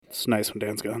It's nice when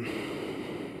Dan's gone.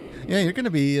 Yeah, you're going to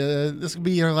be, this will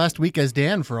be your last week as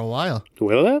Dan for a while.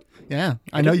 Will it? Yeah.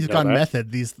 I know didn't you've know gone that.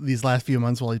 method these last few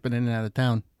months while he's been in and out of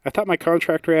town. I thought my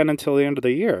contract ran until the end of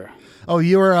the year. Oh,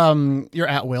 you're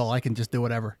at will. I can just do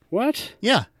whatever. What?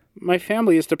 Yeah. My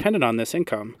family is dependent on this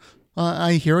income.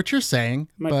 I hear what you're saying,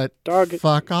 My but dog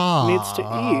fuck off. needs to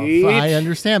eat. I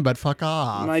understand, but fuck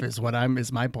off My-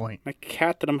 is my point. My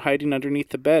cat that I'm hiding underneath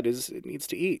the bed needs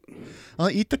to eat. I'll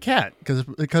eat the cat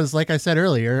because like I said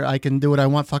earlier, I can do what I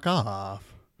want. Fuck off.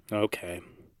 Okay.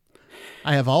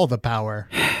 I have all the power.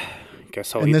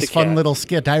 Guess I'll In eat this the fun cat. little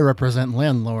skit, I represent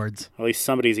landlords. At least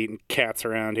somebody's eating cats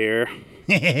around here.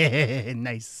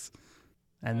 Nice.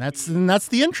 And that's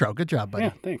the intro. Good job, buddy.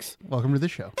 Yeah, thanks. Welcome to the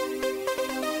show.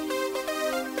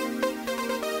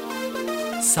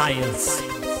 Science,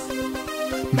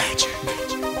 Magic.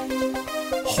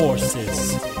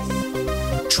 horses,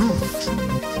 Truth.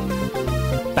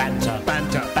 banter,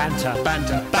 banter, banter,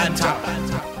 banter,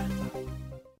 banter.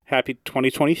 Happy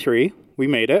 2023. We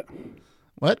made it.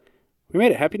 What? We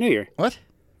made it. Happy New Year. What?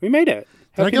 We made it.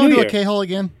 Did I Happy go New into Year. a K-hole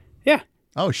again? Yeah,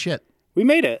 Oh, shit. we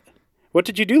made it. What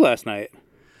did you do last night?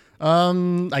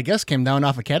 I guess came down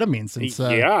off of ketamine since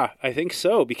Yeah, I think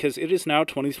so, because it is now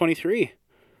 2023.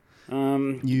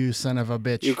 you son of a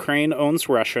bitch. Ukraine owns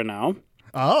Russia now.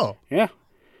 Oh. Yeah.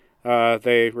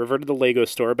 They reverted the Lego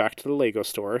store back to the Lego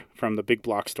store from the big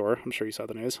block store. I'm sure you saw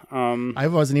the news. I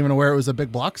wasn't even aware it was a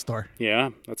big block store. Yeah,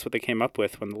 that's what they came up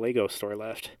with when the Lego store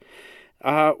left.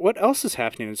 What else is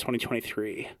happening in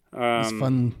 2023?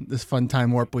 This fun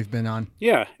time warp we've been on.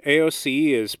 Yeah,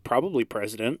 AOC is probably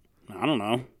president. I don't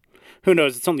know. Who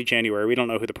knows? It's only January. We don't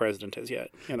know who the president is yet.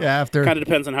 You know, Yeah, after kind of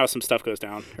depends on how some stuff goes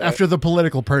down. Right? after the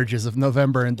political purges of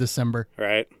November and December.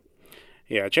 Right.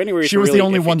 Yeah, January. She was the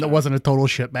only one that wasn't a total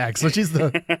shitbag. So she's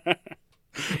the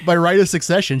by right of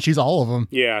succession, she's all of them.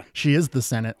 Yeah. She is the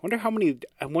Senate.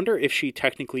 I wonder if she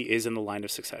technically is in the line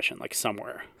of succession, like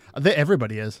somewhere.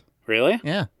 Everybody is. Really?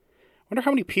 Yeah. Wonder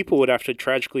how many people would have to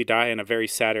tragically die in a very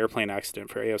sad airplane accident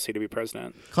for AOC to be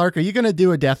president. Clark, are you going to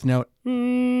do a death note?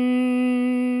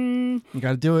 Mm, You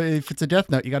got to do it. If it's a death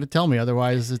note, you got to tell me.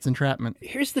 Otherwise, it's entrapment.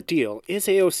 here's the deal. Is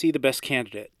AOC the best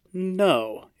candidate?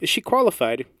 No. Is she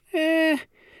qualified?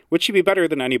 Would she be better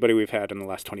than anybody we've had in the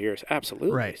last 20 years?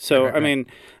 Absolutely. Right. So, Right. I mean,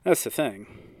 that's the thing.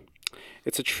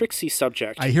 It's a tricksy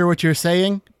subject. I hear what you're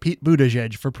saying. Pete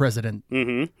Buttigieg for president.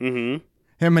 Mm-hmm.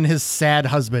 Him and his sad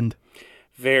husband,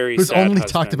 Very who's sad only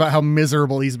husband. talked about how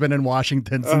miserable he's been in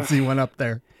Washington since he went up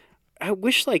there. I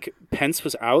wish, like, Pence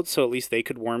was out so at least they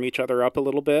could warm each other up a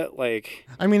little bit. Like,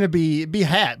 I mean, it'd be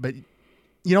hat, but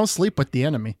you don't sleep with the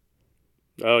enemy.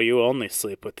 oh, you only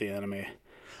sleep with the enemy.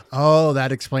 Oh,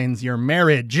 that explains your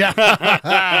marriage.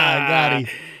 Got it.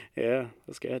 Yeah,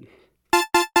 that's good.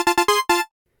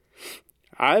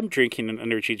 I'm drinking an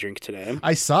energy drink today.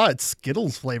 I saw it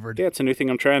Skittles flavored. Yeah, it's a new thing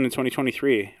I'm trying in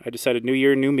 2023. I decided new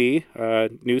year, new me,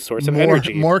 new source of more,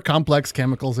 energy. more complex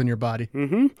chemicals in your body.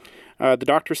 The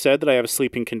doctor said that I have a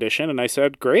sleeping condition, and I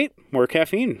said, great, more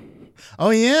caffeine. Oh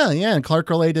yeah. And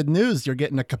Clark-related news. You're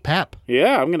getting a Capap.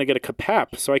 Yeah, I'm going to get a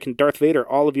Capap so I can Darth Vader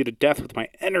all of you to death with my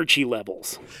energy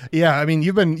levels. Yeah, I mean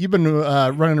you've been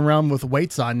running around with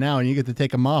weights on now, and you get to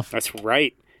take them off. That's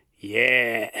right.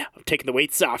 Yeah, I'm taking the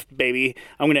weights off, baby.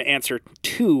 I'm going to answer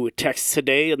 2 texts a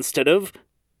day instead of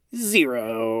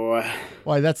 0.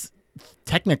 Why? That's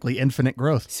technically infinite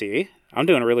growth. See, I'm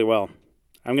doing really well.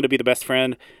 I'm going to be the best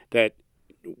friend that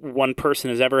one person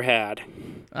has ever had.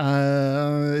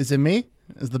 Is it me?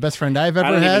 Is the best friend I've ever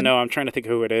I don't had? even know. I'm trying to think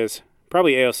of who it is.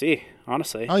 Probably AOC,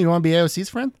 honestly. Oh, you want to be AOC's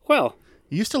friend? Well,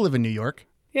 You used to live in New York.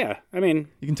 yeah. I mean,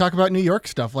 You can talk about New York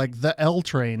stuff like the L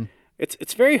train.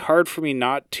 it's very hard for me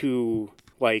not to,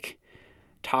 like,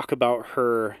 talk about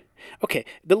her. Okay,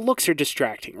 the looks are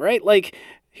distracting, right? Like,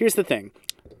 here's the thing.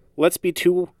 Let's be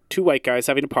two white guys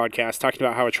having a podcast talking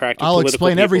about how attractive I'll political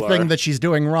explain people everything are. that she's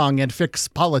doing wrong and fix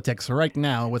politics right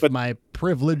now with my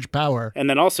privilege power. And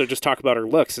then also just talk about her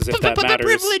looks as if that matters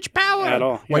Privilege power at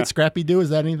all. White Yeah. Scrappy Doo, is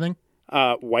that anything?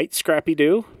 White Scrappy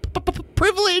Doo?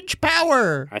 Privilege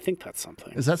power. I think that's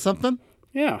something. Is that something?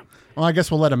 Yeah. Well, I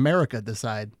guess we'll let America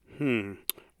decide.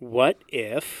 What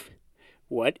if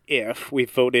we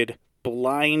voted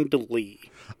blindly?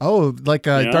 Oh, like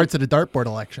Yeah. darts at a dartboard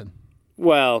election.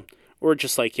 Well, or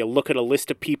just like you look at a list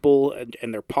of people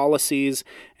and their policies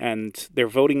and their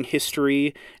voting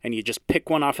history, and you just pick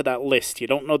one off of that list. You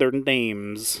don't know their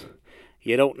names.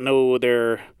 You don't know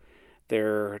their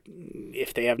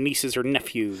if they have nieces or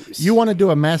nephews. You want to do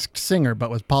a Masked Singer, but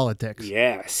with politics.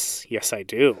 Yes, I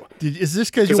do. Is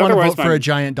this because you 'Cause want to otherwise vote for my- a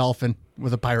giant dolphin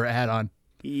with a pirate hat on?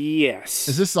 Yes.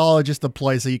 Is this all just a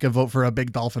ploy so you can vote for a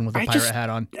big dolphin with a pirate hat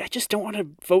on? I just don't want to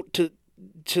vote to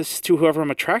whoever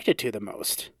I'm attracted to the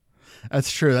most.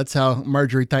 That's true. That's how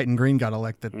Marjorie Titan Green got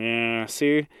elected. Yeah,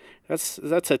 see? That's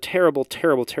a terrible,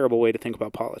 terrible, terrible way to think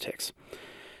about politics.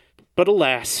 But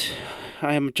alas,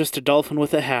 I am just a dolphin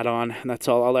with a hat on, and that's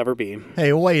all I'll ever be.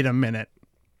 Hey, wait a minute.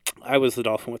 I was the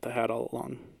dolphin with the hat all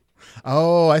along.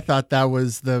 Oh, I thought that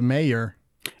was the mayor.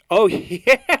 Oh,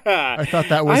 yeah. I thought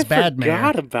that was bad mayor. I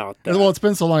forgot about that. Well, it's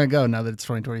been so long ago now that it's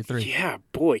 2023. Yeah,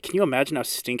 boy, can you imagine how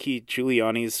stinky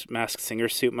Giuliani's Masked Singer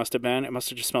suit must have been? It must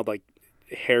have just smelled like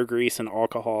hair grease and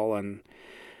alcohol and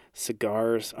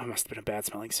cigars. Oh, it must have been a bad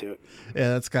smelling suit. Yeah,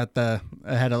 that's got it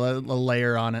had a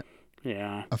layer on it,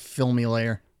 Yeah, a filmy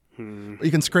layer.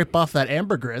 You can scrape off that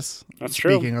ambergris. That's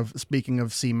true. Speaking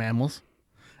of sea mammals,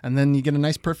 and then you get a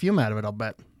nice perfume out of it. I'll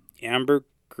bet.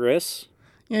 ambergris.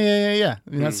 Yeah.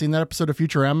 You not seen that episode of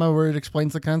Futurama where it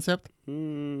explains the concept?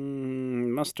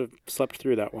 Must have slept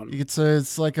through that one.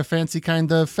 It's like a fancy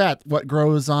kind of fat what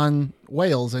grows on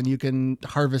whales, and you can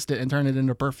harvest it and turn it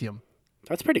into perfume.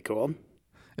 That's pretty cool.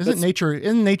 Isn't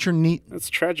nature neat? It's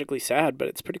tragically sad, but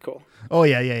it's pretty cool. Oh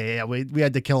yeah. We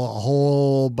had to kill a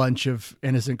whole bunch of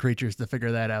innocent creatures to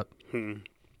figure that out.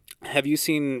 Have you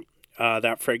seen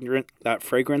that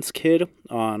fragrance kid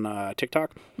on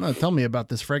TikTok? No, tell me about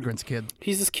this fragrance kid.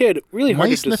 He's this kid, really hard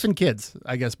Why to sniffing kids?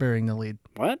 I guess bearing the lead.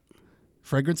 What?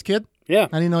 Fragrance kid? Yeah.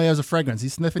 How do you know he has a fragrance?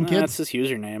 He's sniffing That's kids.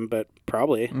 his username, but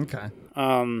probably. Okay.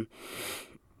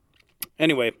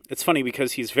 Anyway, it's funny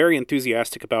because he's very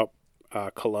enthusiastic about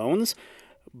colognes,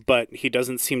 but he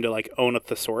doesn't seem to like own a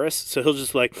thesaurus. So he'll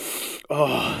just like,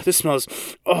 oh, this smells,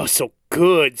 so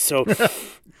good, so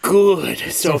good,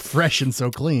 So fresh and so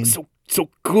clean. so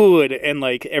good. And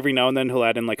like every now and then he'll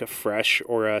add in like a fresh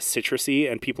or a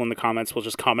citrusy, and people in the comments will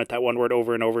just comment that one word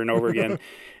over and over and over again.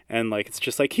 And like it's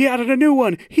just like he added a new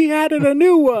one,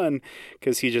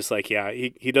 because he just like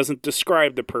he doesn't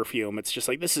describe the perfume. It's just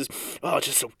like this is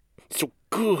just so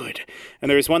good. And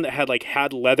there was one that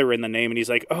had leather in the name, and he's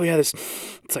like, oh yeah, it's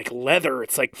like leather.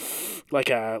 It's like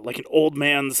an old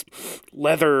man's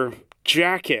leather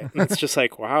jacket. And it's just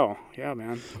like, wow, yeah,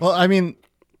 man. Well, I mean,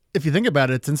 if you think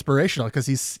about it, it's inspirational because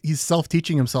he's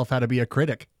self-teaching himself how to be a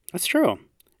critic. That's true.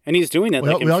 And he's doing it in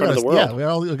front of the world. Yeah, we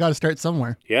all got to start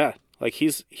somewhere. Yeah. Like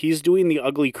he's doing the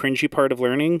ugly, cringy part of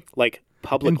learning, like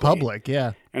publicly. In public,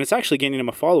 yeah. And it's actually gaining him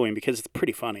a following because it's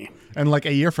pretty funny. And like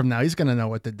a year from now, he's going to know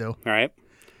what to do. All right.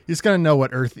 He's going to know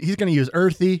what he's going to use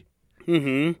earthy.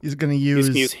 Mm-hmm. He's going to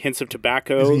use hints of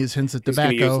tobacco. He's going to use hints of tobacco.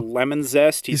 He's going to use lemon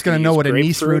zest. He's going to know what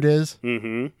anise root is.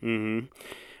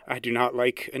 I do not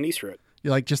like anise root. You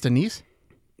like just anise?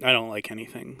 I don't like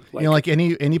anything. You don't like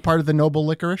any part of the noble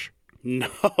licorice?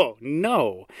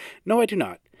 No, I do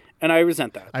not. And I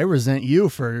resent that. I resent you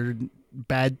for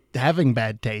having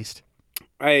bad taste.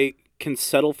 I can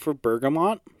settle for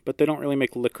bergamot, but they don't really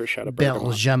make licorice out of bergamot.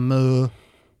 Beljamu.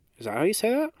 Is that how you say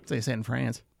that? That's how you say it in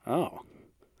France. Oh.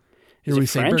 Here Is we it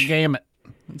say French? bergamot.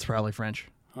 It's probably French.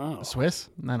 Oh. Swiss?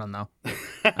 I don't know.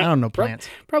 I don't know plants.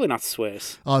 Probably not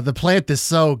Swiss. Oh, the plant is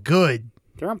so good.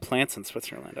 There aren't plants in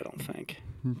Switzerland, I don't think.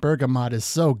 Bergamot is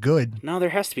so good. No, there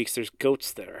has to be because there's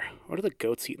goats there. What do the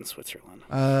goats eat in Switzerland?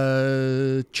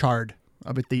 Chard.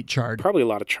 I bet they eat chard. Probably a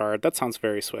lot of chard. That sounds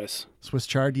very Swiss. Swiss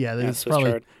chard? Yeah, there's Swiss probably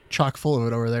chard. chock full of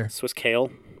it over there. Swiss kale.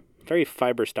 Very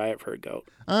fibrous diet for a goat.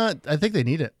 I think they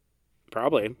need it.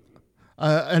 Probably.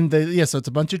 So it's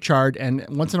a bunch of chard and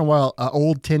once in a while, an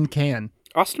old tin can.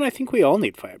 Austin, I think we all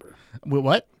need fiber.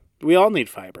 What? We all need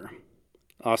fiber.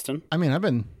 Austin? I mean, I've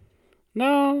been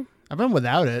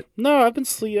without it. No, I've been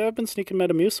sneaking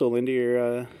Metamucil into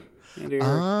your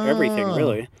everything,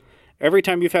 really. Every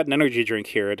time you've had an energy drink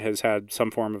here, it has had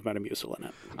some form of Metamucil in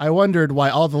it. I wondered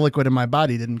why all the liquid in my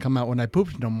body didn't come out when I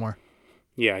pooped no more.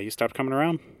 Yeah, you stopped coming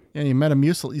around. Yeah, you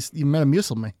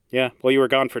Metamucil me. Yeah, well, you were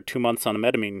gone for 2 months on a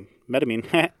metamine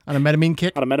On a metamine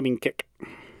kick? on a metamine kick.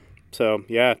 So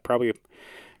yeah,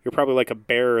 you're probably like a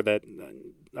bear that.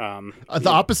 The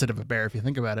opposite of a bear, if you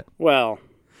think about it. Well,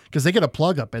 because they get a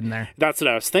plug up in there. that's what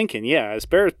I was thinking. Yeah, as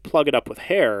bears plug it up with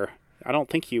hair, I don't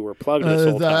think you were plugged this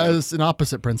whole time. An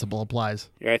opposite principle applies.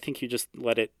 Yeah, I think you just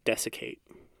let it desiccate.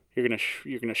 You're gonna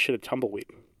shit a tumbleweed.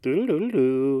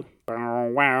 Doo-doo-doo-doo. Bow,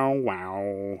 wow,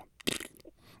 wow.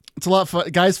 It's a lot fun,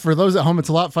 guys. For those at home, it's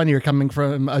a lot funnier coming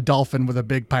from a dolphin with a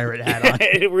big pirate hat on.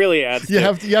 It really adds. You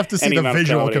have to see any the amount of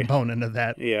visual quality. component of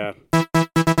that. Yeah.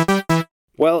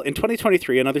 Well, in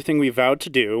 2023, another thing we vowed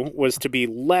to do was to be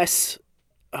less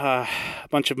a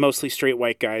bunch of mostly straight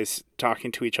white guys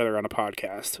talking to each other on a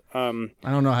podcast. I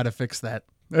don't know how to fix that.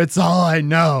 It's all I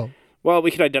know. Well,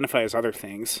 we could identify as other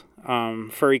things.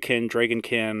 Furrykin,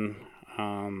 Dragonkin.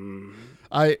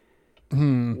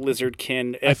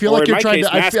 lizardkin. I feel or like in you're my trying case,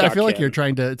 to. I feel like mascotkin. you're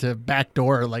trying to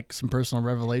backdoor like some personal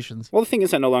revelations. Well, the thing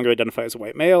is, I no longer identify as a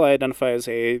white male. I identify as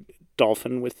a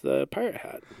dolphin with the pirate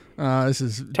hat. This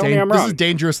is Tell me I'm this wrong. is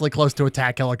dangerously close to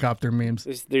attack helicopter memes.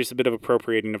 There's a bit of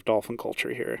appropriating of dolphin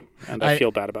culture here, and I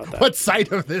feel bad about that. What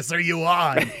side of this are you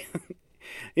on?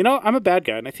 You know, I'm a bad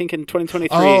guy, and I think in 2023.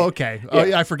 Oh, okay. Oh, Yeah.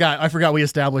 yeah, I forgot we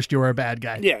established you were a bad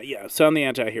guy. Yeah. So I'm the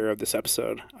anti-hero of this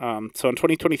episode. So in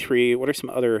 2023, what are some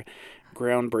other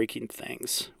groundbreaking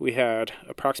things? We had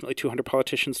approximately 200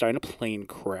 politicians die in a plane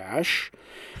crash.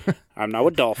 I'm now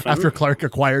a dolphin. After Clark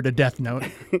acquired a Death Note.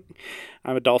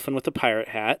 I'm a dolphin with a pirate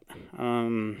hat.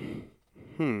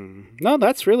 No,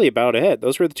 that's really about it.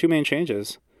 Those were the two main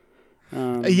changes.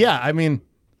 Yeah, I mean,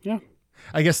 Yeah.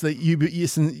 I guess that you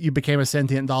became a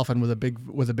sentient dolphin with a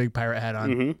big pirate hat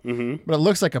on. But it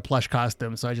looks like a plush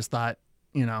costume, so I just thought,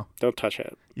 Don't touch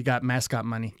it. you got mascot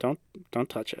money. Don't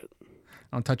touch it.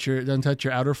 Don't touch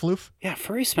your outer floof. Yeah,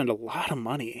 furries spend a lot of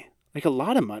money. Like a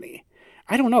lot of money.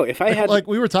 I don't know if I had Like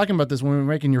we were talking about this when we were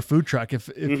making your food truck. If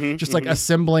just like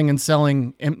assembling and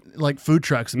selling like food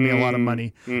trucks would be a lot of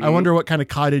money. I wonder what kind of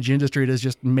cottage industry it is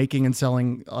just making and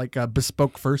selling like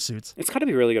bespoke fursuits. It's got to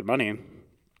be really good money.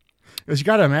 Because you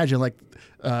got to imagine like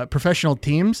professional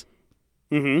teams.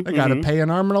 They got to pay an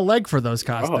arm and a leg for those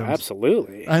costumes. Oh,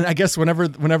 absolutely. And I guess whenever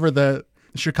the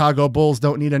Chicago Bulls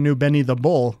don't need a new Benny the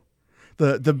Bull,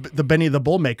 the Benny the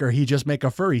Bull maker, he just make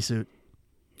a furry suit.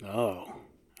 Oh,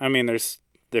 I mean,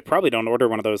 they probably don't order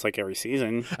one of those like every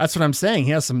season. That's what I'm saying.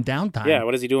 He has some downtime. Yeah,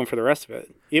 what is he doing for the rest of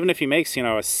it? Even if he makes,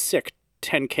 a sick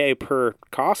 $10K per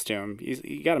costume,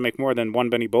 you got to make more than one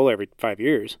Benny Bull every 5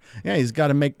 years. Yeah, he's got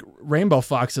to make rainbow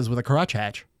foxes with a crotch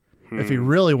hatch if he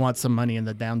really wants some money in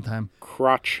the downtime.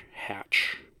 Crotch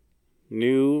Hatch,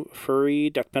 new furry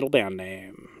death metal band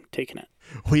name. Taking it.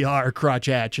 We are Crotch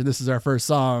Hatch, and this is our first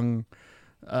song.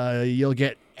 You'll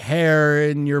get hair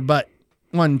in your butt.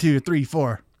 1, 2, 3,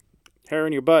 4. Hair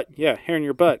in your butt, yeah. Hair in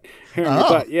your butt. Hair in your Oh.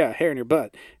 butt, yeah. Hair in your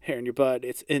butt. Hair in your butt.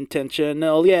 It's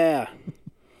intentional, yeah.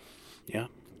 Yeah.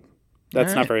 That's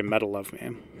All not right. very metal of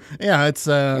me. Yeah, it's.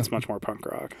 It's much more punk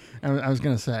rock. I was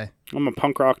gonna say. I'm a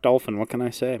punk rock dolphin. What can I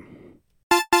say?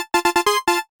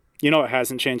 You know what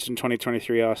hasn't changed in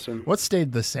 2023, Austin? What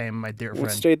stayed the same, my dear What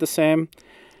friend? stayed the same?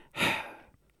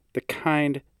 The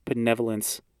kind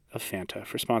benevolence of Fanta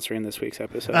for sponsoring this week's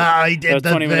episode. He did That was the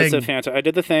 20 minutes of thing. Fanta. I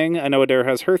did the thing. I know Adair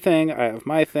has her thing. I have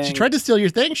my thing. She tried to steal your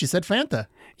thing. She said Fanta.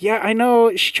 Yeah, I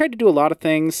know. She tried to do a lot of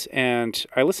things, and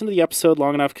I listened to the episode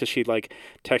long enough because she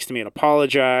texted me and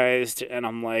apologized, and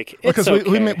I'm like, it's Because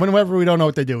okay. whenever we don't know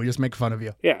what to do, we just make fun of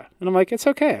you. Yeah, and I'm like, it's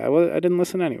okay. I didn't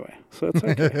listen anyway, so it's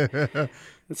okay.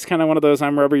 It's kind of one of those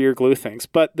I'm rubber, you're glue things.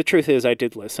 But the truth is, I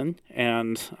did listen,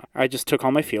 and I just took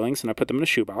all my feelings and I put them in a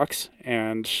shoebox,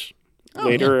 and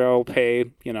later I'll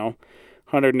pay,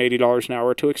 $180 an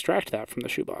hour to extract that from the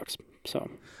shoebox.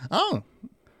 So. Oh,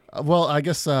 well, I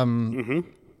guess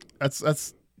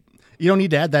that's you don't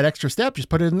need to add that extra step. Just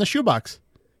put it in the shoebox.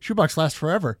 Shoebox lasts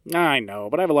forever. I know,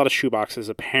 but I have a lot of shoeboxes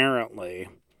apparently.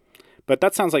 But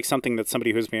that sounds like something that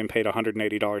somebody who's being paid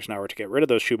 $180 an hour to get rid of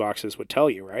those shoeboxes would tell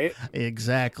you, right?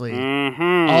 Exactly.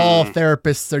 Mm-hmm. All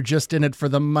therapists are just in it for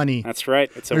the money. That's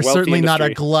right. It's a There's wealthy certainly not a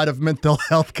industry. glut of mental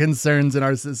health concerns in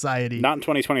our society. Not in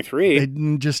 2023.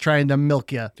 They're just trying to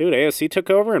milk you. Dude, AOC took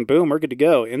over and boom, we're good to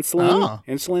go. Insulin, Oh.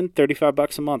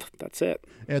 $35 a month. That's it.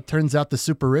 It turns out the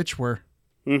super rich were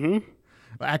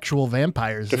actual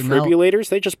vampires. And now- Defibrillators,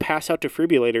 they just pass out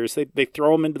defibrillators. They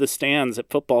throw them into the stands at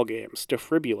football games.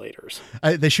 Defibrillators.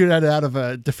 they shoot it out of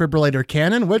a defibrillator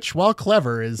cannon, which, while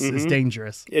clever, is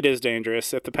dangerous. It is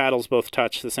dangerous. If the paddles both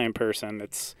touch the same person,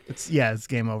 it's It's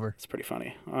game over. pretty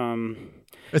funny.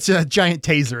 It's a giant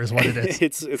taser, is what it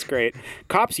is. It's great.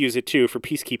 Cops use it too for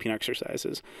peacekeeping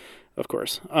exercises, of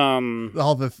course.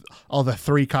 all the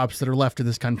 3 cops that are left in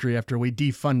this country after we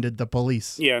defunded the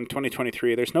police. Yeah, in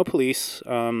 2023, there's no police.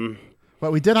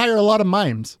 But we did hire a lot of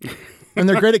mimes, and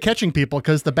they're great at catching people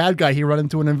because the bad guy, he run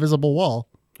into an invisible wall.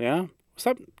 Yeah, was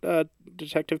that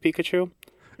Detective Pikachu?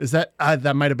 Is that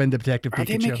that might have been Detective Are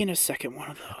they Pikachu? making a second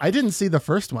one of those? I didn't see the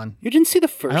first one. You didn't see the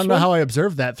first I don't know one? how I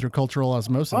observed that through cultural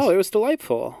osmosis. Oh, it was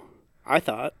delightful. I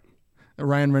thought.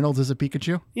 Ryan Reynolds is a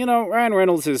Pikachu. Ryan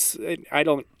Reynolds is. I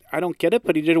don't get it,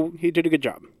 but he did a good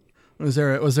job. Was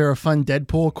there a fun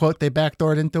Deadpool quote they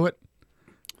backdoored into it?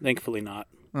 Thankfully not.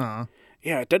 Aw.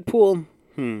 Yeah, Deadpool.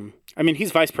 I mean,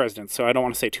 he's vice president, so I don't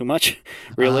want to say too much,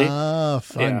 really. Oh,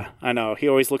 fun. Yeah, I know. He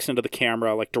always looks into the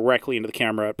camera, like directly into the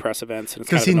camera at press events. And it's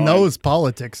Because kind of he annoying. knows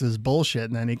politics is bullshit,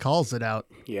 and then he calls it out.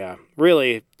 Yeah,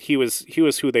 really, he was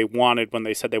who they wanted when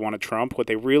they said they wanted Trump. What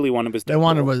they really wanted was They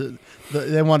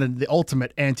Deadpool. wanted the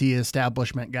ultimate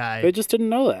anti-establishment guy, They just didn't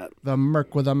know that. the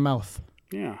merc with a mouth.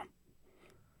 Yeah.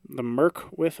 The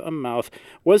merc with a mouth.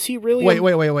 Was he really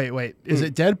Wait. Is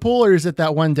it Deadpool or is it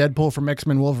that one Deadpool from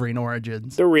X-Men Wolverine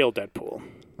Origins? the real Deadpool?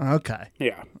 Okay.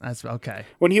 Yeah. That's okay.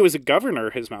 When he was a governor,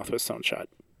 his mouth was sewn shut.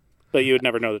 But you would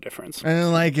never know the difference.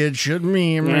 And like it should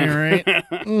be, am I right?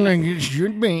 Like it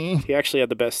should be. He actually had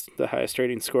the highest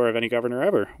rating score of any governor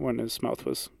ever when his mouth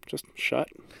was just shut.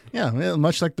 Yeah,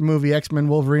 much like the movie X-Men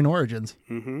Wolverine Origins.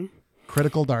 Mm-hmm.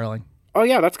 Critical darling. Oh,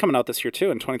 yeah, that's coming out this year,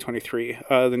 too, in 2023.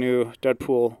 The new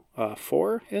Deadpool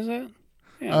 4, is it?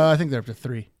 I think they're up to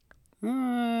 3.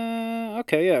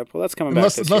 Okay, yeah. Well, that's coming back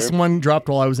this Unless year. one dropped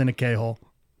while I was in a K-hole.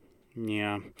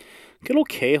 Yeah. Good old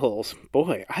K-holes.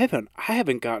 Boy, I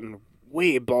haven't gotten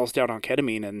way balls down on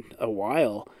ketamine in a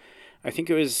while. I think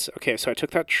it was... Okay, so I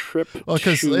took that trip Well,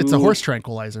 because it's a horse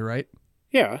tranquilizer, right?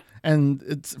 Yeah. And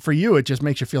it's for you, it just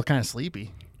makes you feel kind of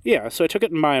sleepy. Yeah, so I took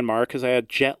it in Myanmar because I had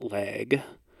jet lag.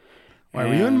 Why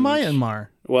were you in And- Myanmar?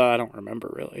 Well, I don't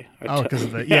remember really. Oh, because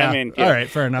of the... Yeah, I mean, all right,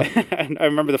 fair enough. I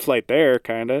remember the flight there,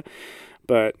 kind of.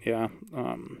 But, yeah.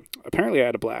 Apparently I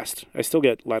had a blast. I still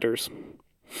get letters.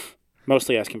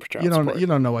 Mostly asking for child support. You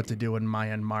don't know what to do in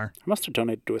Myanmar. I must have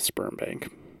donated to a sperm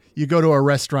bank. You go to a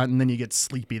restaurant and then you get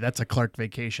sleepy. That's a Clark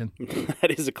vacation.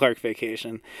 That is a Clark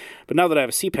vacation. But now that I have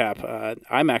a CPAP,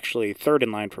 I'm actually third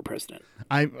in line for president.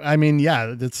 I mean,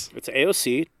 yeah, It's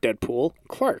AOC, Deadpool,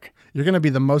 Clark. you're going to be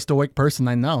the most awake person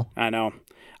I know. I know.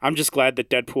 I'm just glad that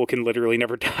Deadpool can literally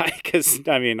never die because,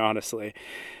 I mean, honestly,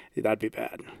 that'd be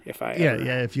bad if I Yeah, ever...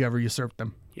 yeah, if you ever usurp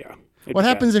them. Yeah. It'd What be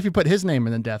happens bad. if you put his name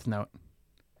in the death note?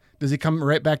 Does he come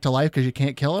right back to life because you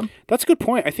can't kill him? That's a good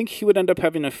point. I think he would end up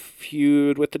having a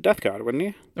feud with the Death God, wouldn't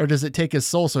he? Or does it take his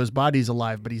soul so his body's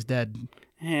alive but he's dead?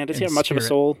 Yeah, does he In have much of a spirit.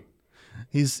 soul?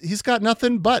 He's got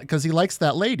nothing but because he likes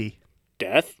that lady.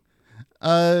 Death?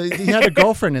 He had a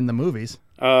girlfriend in the movies.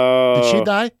 Oh. Did she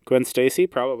die? Gwen Stacy?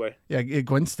 Probably. Yeah,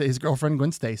 his girlfriend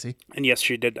Gwen Stacy. And yes,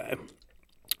 she did die.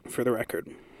 For the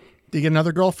record. Do you get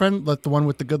another girlfriend? Like the one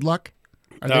with the good luck?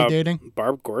 Are they dating?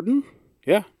 Barb Gordon?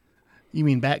 Yeah. You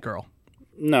mean Batgirl?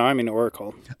 No, I mean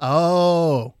Oracle.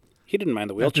 Oh, He didn't mind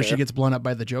the after wheelchair. she gets blown up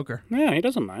by the Joker. Yeah, he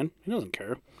doesn't mind. He doesn't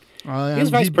care. He's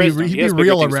vice president. He'd He has be bigger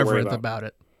real things to worry irreverent about. about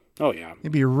it. Oh, yeah.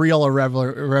 He'd be real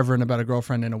irreverent about a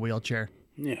girlfriend in a wheelchair.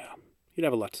 Yeah. He'd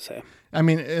have a lot to say. I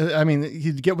mean,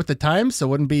 he'd get with the times, so it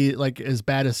wouldn't be like as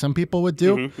bad as some people would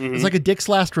do. It's like a dick's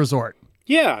last resort.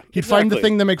 Yeah. He'd find the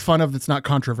thing to make fun of that's not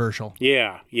controversial.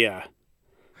 Yeah, yeah.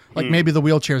 Like maybe the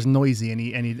wheelchair's noisy, and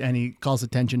he calls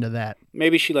attention to that.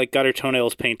 Maybe she like got her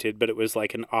toenails painted, but it was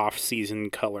like an off-season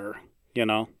color, you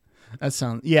know? That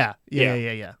sounds yeah.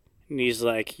 And he's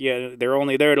like, yeah, they're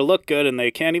only there to look good, and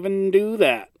they can't even do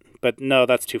that. But no,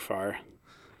 that's too far.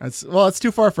 It's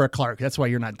too far for a Clark. That's why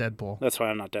you're not Deadpool. That's why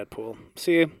I'm not Deadpool.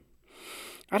 See,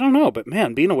 I don't know, but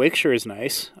man, being awake sure is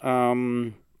nice.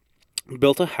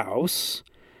 Built a house.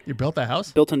 You built a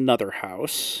house? Built another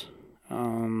house.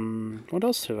 What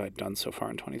else have I done so far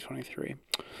in 2023?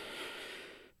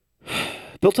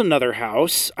 Built another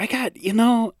house. I got, you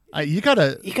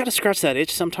gotta scratch that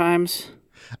itch sometimes.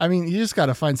 I mean, you just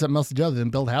gotta find something else to do other than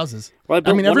build houses. Well,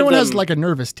 I mean, built one of everyone has them- like a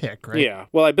nervous tick, right? Yeah.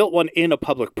 Well, I built one in a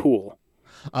public pool.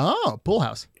 Oh, pool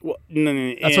house. Well,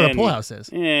 That's what a pool house is.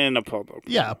 In a public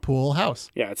pool. Yeah, a pool house.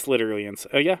 Yeah, it's literally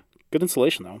yeah, good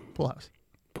insulation though. Pool house.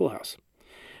 Pool house.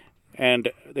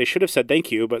 And they should have said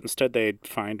thank you, but instead they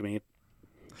fined me.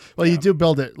 Well, you do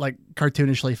build it like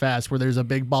cartoonishly fast, where there's a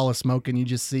big ball of smoke and you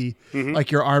just see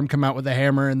like your arm come out with a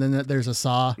hammer, and then there's a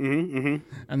saw, and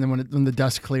then when the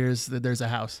dust clears, there's a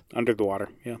house. Under the water.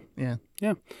 Yeah. Yeah.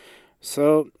 Yeah.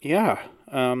 So, yeah.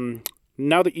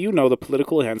 Now that you know the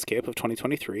political landscape of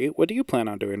 2023, what do you plan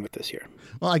on doing with this year?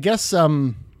 Well, I guess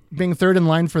being third in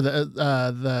line for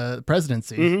the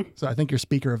presidency. So I think you're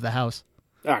Speaker of the House.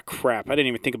 Ah, crap. I didn't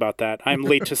even think about that. I'm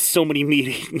late to so many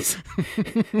meetings.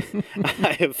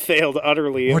 I have failed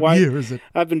utterly. What year is it?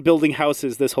 I've been building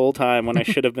houses this whole time when I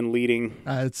should have been leading.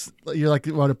 You're like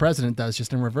what a president does,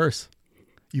 just in reverse.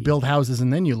 You build houses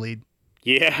and then you lead.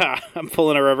 Yeah, I'm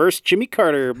pulling a reverse Jimmy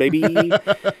Carter, baby.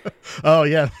 Oh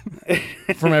yeah,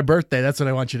 for my birthday, that's what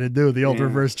I want you to do. The old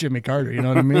reverse Jimmy Carter. You know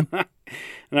what I mean?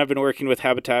 And I've been working with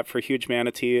Habitat for Huge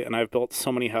Manatee, and I've built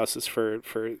so many houses for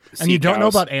And you don't know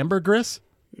cows. about ambergris?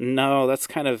 No, that's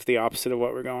kind of the opposite of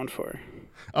what we're going for.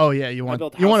 Oh yeah, you want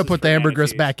built to houses put for the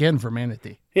ambergris manatees. back in for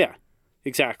manatee. Yeah,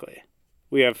 exactly.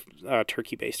 We have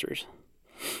turkey basters.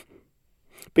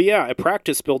 But yeah, I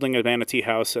practiced building a manatee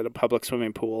house at a public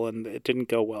swimming pool, and it didn't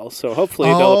go well. So hopefully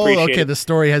they'll appreciate okay. it. The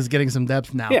story is getting some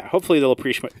depth now. Yeah, hopefully they'll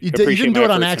appreciate. You didn't do my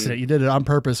it on efforts accident. You did it on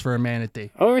purpose for a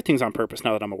manatee. Oh, everything's on purpose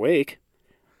now that I'm awake.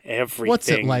 Everything What's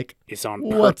it like? is on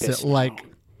purpose. What's it now. like?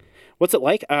 What's it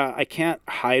like? I can't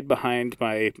hide behind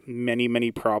my many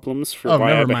problems for Oh,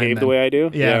 why I never mind behave the then. way I do.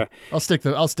 Yeah. I'll stick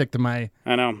to my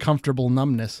I know. comfortable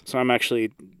numbness. So I'm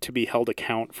actually to be held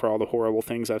account for all the horrible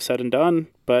things I've said and done.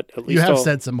 But at least You have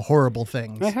said some horrible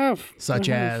things. I have. Such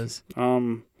I have. as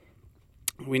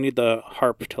We need the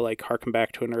harp to like harken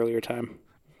back to an earlier time.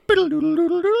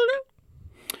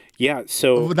 Yeah.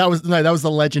 So that was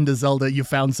the Legend of Zelda. You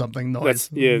found something noise.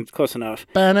 it's close enough.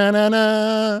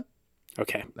 Ba-na-na-na.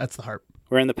 Okay. That's the harp.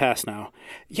 We're in the past now.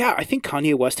 Yeah, I think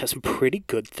Kanye West has some pretty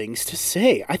good things to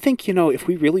say. I think, if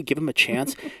we really give him a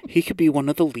chance, he could be one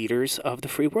of the leaders of the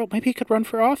free world. Maybe he could run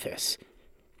for office.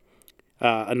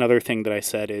 Another thing that I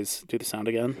said is, do the sound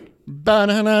again.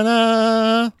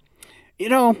 Ba-na-na-na.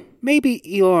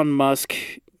 Maybe Elon Musk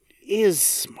is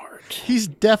smart. He's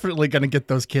definitely going to get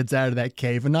those kids out of that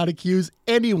cave and not accuse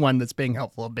anyone that's being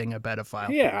helpful of being a pedophile.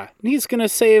 Yeah, he's going to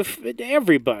save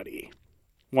everybody.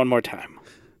 One more time.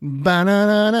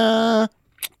 Ba-na-na-na.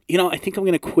 I think I'm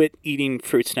going to quit eating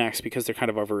fruit snacks because they're kind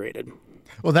of overrated.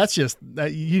 Well, that's just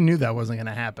that you knew that wasn't going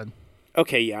to happen.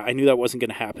 Okay, yeah, I knew that wasn't going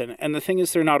to happen. And the thing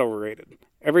is, they're not overrated.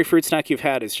 Every fruit snack you've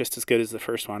had is just as good as the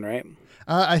first one, right?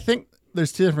 I think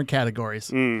there's two different categories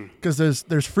because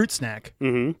there's fruit snack,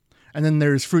 and then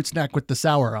there's fruit snack with the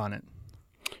sour on it.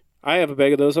 I have a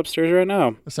bag of those upstairs right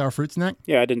now. A sour fruit snack.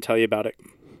 Yeah, I didn't tell you about it.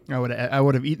 I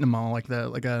would have eaten them all like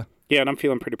a Yeah, and I'm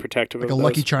feeling pretty protective of those.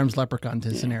 Lucky Charms leprechaun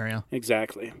scenario.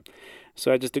 Exactly.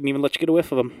 So I just didn't even let you get a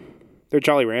whiff of them. They're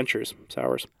Jolly Ranchers,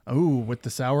 sours. Oh, with the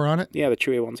sour on it? Yeah, the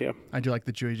chewy ones, yeah. I do like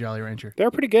the chewy Jolly Rancher.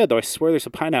 They're pretty good, though. I swear there's a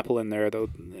pineapple in there, though.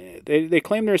 They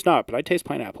claim there's not, but I taste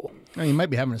pineapple. Oh, you might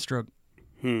be having a stroke.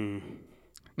 Now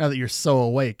that you're so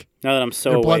awake. Now that I'm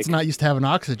so Your blood's awake. not used to having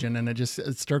oxygen, and it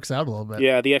strokes out a little bit.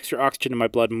 Yeah, the extra oxygen in my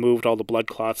blood moved all the blood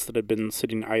clots that had been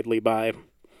sitting idly by.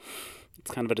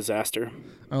 It's kind of a disaster.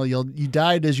 Oh, you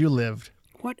died as you lived.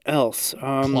 What else?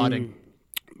 Clotting.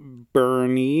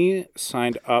 Bernie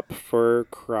signed up for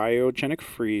cryogenic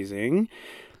freezing.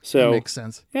 So That makes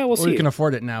sense. Yeah, we'll see. We can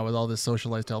afford it now with all this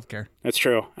socialized healthcare. That's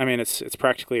true. I mean, it's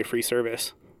practically a free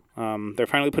service. They're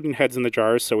finally putting heads in the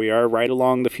jars, so we are right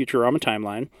along the Futurama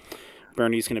timeline.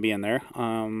 Bernie's going to be in there.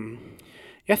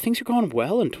 Yeah, things are going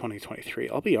well in 2023.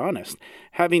 I'll be honest.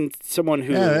 Having someone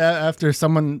who... after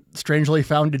someone strangely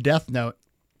found a death note.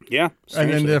 Yeah. And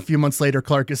then strangely. a few months later,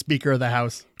 Clark is Speaker of the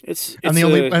House. It's And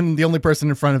the only person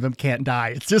in front of him can't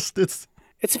die.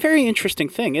 It's a very interesting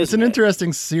thing, isn't it? It's an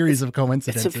interesting series of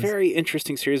coincidences. It's a very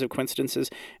interesting series of coincidences.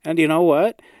 And you know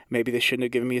what? Maybe they shouldn't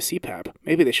have given me a CPAP.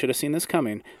 Maybe they should have seen this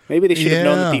coming. Maybe they should have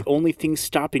known that the only thing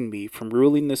stopping me from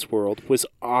ruling this world was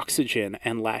oxygen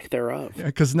and lack thereof.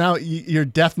 Because now you're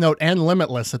Death Note and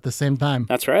Limitless at the same time.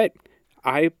 That's right.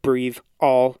 I breathe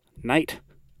all night.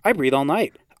 I breathe all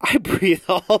night. I breathe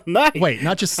all night. Wait,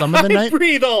 not just some of the night? I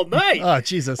breathe all night. Oh,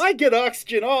 Jesus. I get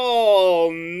oxygen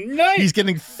all night. He's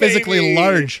getting physically baby.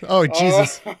 large. Oh,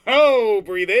 Jesus. Oh,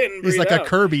 breathe in, breathe He's like out. a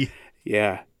Kirby.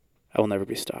 Yeah, I will never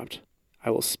be stopped. I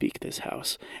will speak this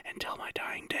house until my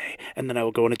dying day, and then I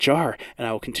will go in a jar, and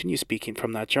I will continue speaking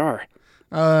from that jar.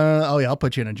 Oh, yeah, I'll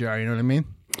put you in a jar. You know what I mean?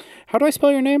 How do I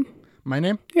spell your name? My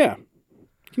name? Yeah.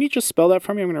 Can you just spell that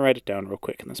for me? I'm going to write it down real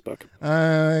quick in this book.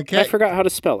 Okay. I forgot how to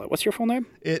spell it. What's your full name?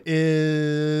 It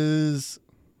is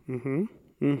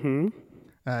D-A-N.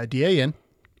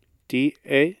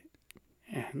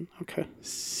 D-A-N. Okay.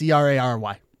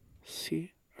 C-R-A-R-Y.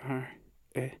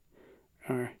 C-R-A-R-Y.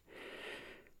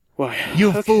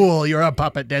 You fool, you're a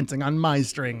puppet dancing on my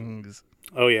strings.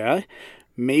 Oh, yeah?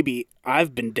 Maybe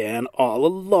I've been Dan all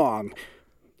along.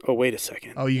 Oh, wait a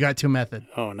second. Oh, you got two method.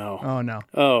 Oh, no. Oh, no.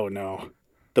 Oh, no.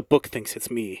 The book thinks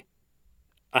it's me.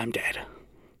 I'm dead.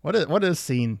 What a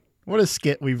scene. What a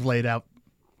skit we've laid out.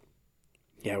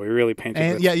 Yeah, we really painted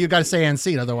And this. yeah, you got to say and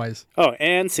scene otherwise. Oh,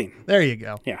 and scene. There you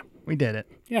go. Yeah. We did it.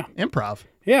 Yeah. Improv.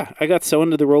 Yeah, I got so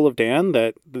into the role of Dan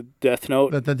that the Death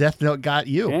Note... That the Death Note got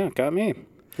you. Yeah, got me.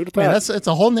 Who'd have Man, thought? it's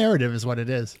a whole narrative is what it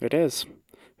is It is.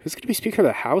 Who's going to be Speaker of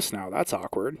the House now? That's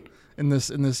awkward. in this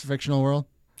fictional world.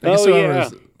 Oh, yeah.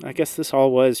 whoever's- I guess this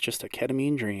all was just a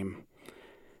ketamine dream.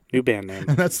 New band name.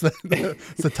 That's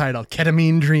the title.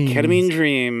 Ketamine Dreams. Ketamine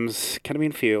Dreams.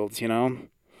 Ketamine Fields, you know?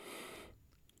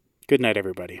 Good night,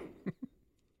 everybody.